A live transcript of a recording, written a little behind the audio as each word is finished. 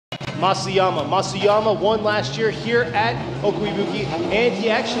Masayama. Masayama won last year here at Okuibuki, and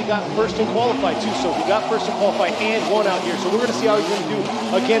he actually got first in qualified too. So he got first in qualified and won out here. So we're going to see how he's going to do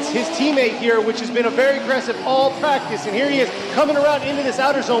against his teammate here, which has been a very aggressive all practice. And here he is coming around into this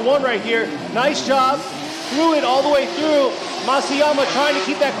outer zone 1 right here. Nice job. Threw it all the way through. Masayama trying to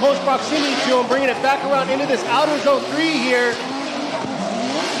keep that close proximity to him, bringing it back around into this outer zone 3 here.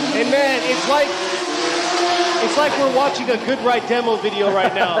 And man, it's like we're watching a Good Ride demo video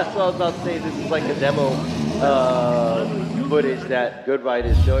right now. That's what I was about to say. This is like a demo footage that Good Ride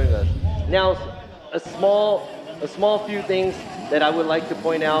is showing us. Now, a small few things that I would like to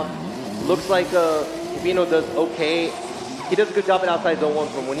point out. Looks like Hibino does okay. He does a good job at outside zone 1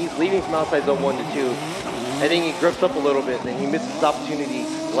 from when he's leaving from outside zone 1 to 2. I think he drifts up a little bit, then he misses his opportunity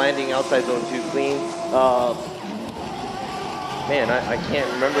landing outside zone 2 clean. Man, I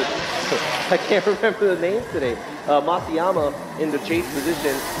can't remember. I can't remember the names today. Masayama in the chase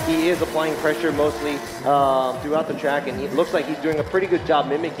position, he is applying pressure mostly throughout the track, and it looks like he's doing a pretty good job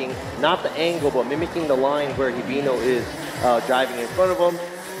mimicking, not the angle, but mimicking the line where Hibino is driving in front of him.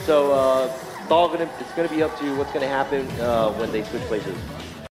 So it's gonna be up to what's gonna happen when they switch places.